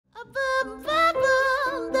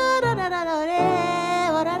I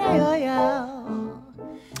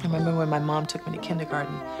remember when my mom took me to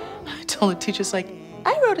kindergarten, I told the teachers, like,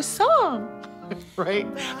 I wrote a song, right?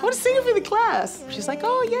 I want to sing it for the class. She's like,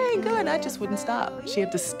 oh, yay, good. I just wouldn't stop. She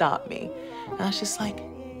had to stop me. And I was just like,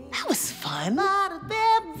 that was fun.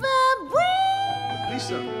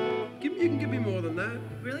 Lisa, you can give me more than that.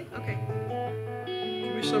 Really? Okay.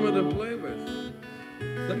 Give me something to play with.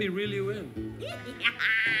 Let me reel you in.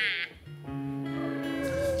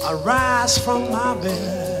 I rise from my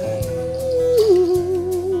bed,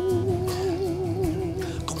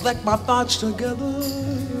 collect my thoughts together.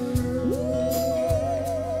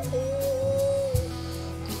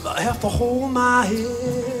 I have to hold my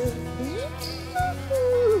head.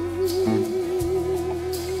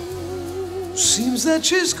 Seems that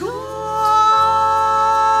she's gone,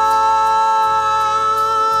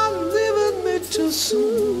 leaving me too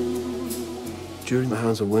soon. During the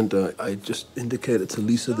Hounds of Winter, I just indicated to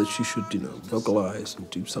Lisa that she should, vocalize and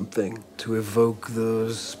do something to evoke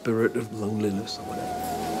the spirit of loneliness or whatever.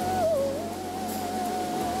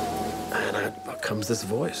 And out comes this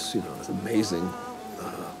voice, this amazing,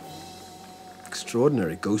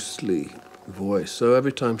 extraordinary, ghostly voice. So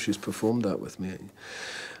every time she's performed that with me,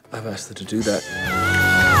 I've asked her to do that.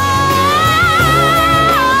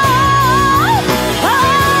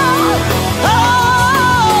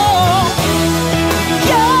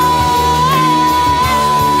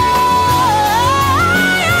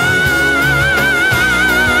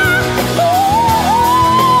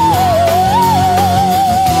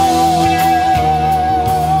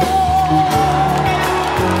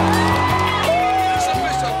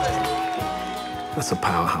 That's a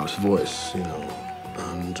powerhouse voice, and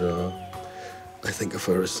I think of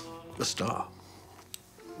her as a star.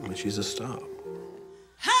 I mean, she's a star.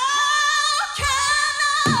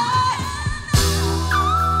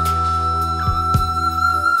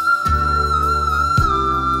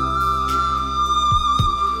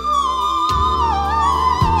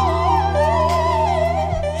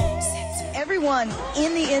 Everyone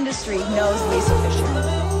in the industry knows Lisa Fischer.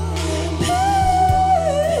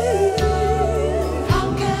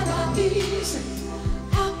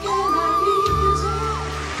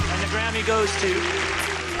 Goes to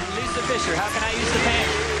Lisa Fischer. How can I use the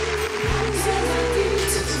pantry? It's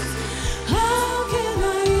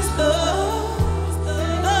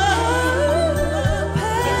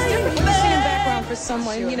different when you sing in background for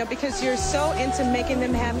someone, because you're so into making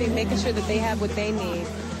them happy, making sure that they have what they need.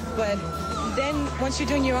 But then once you're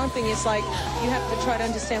doing your own thing, it's like you have to try to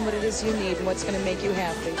understand what it is you need and what's going to make you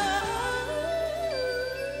happy.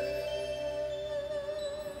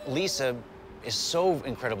 Lisa is so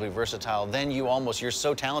incredibly versatile, then you're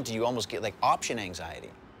so talented, you almost get like option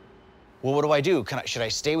anxiety. Well, what do I do? Should I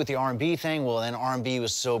stay with the R&B thing? Well, then R&B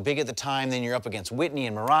was so big at the time, then you're up against Whitney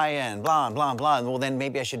and Mariah and blah, and blah, and blah. And well, then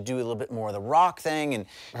maybe I should do a little bit more of the rock thing. And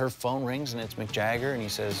her phone rings and it's Mick Jagger and he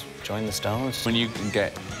says, join the Stones. When you can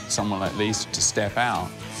get someone like Lisa to step out,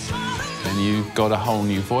 then you've got a whole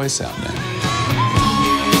new voice out there.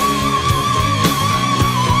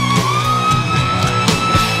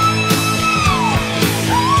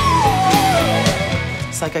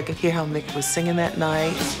 Like I could hear how Mick was singing that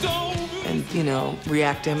night and,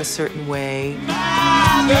 react to him a certain way.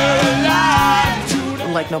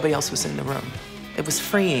 Like nobody else was in the room. It was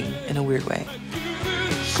freeing in a weird way.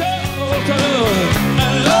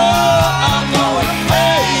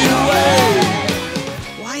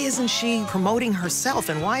 Why isn't she promoting herself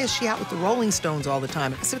and why is she out with the Rolling Stones all the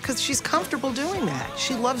time? It's because she's comfortable doing that.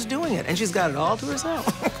 She loves doing it and she's got it all to herself.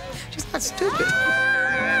 She's not stupid.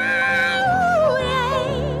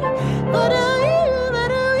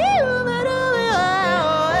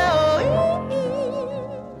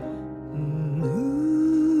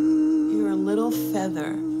 You're a little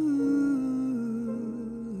feather.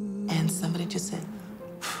 And somebody just said,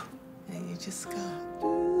 and you just go.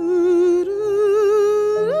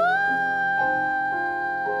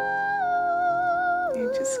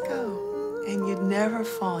 You just go. And you never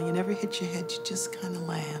fall, you never hit your head, you just kind of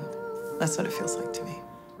land. That's what it feels like to me.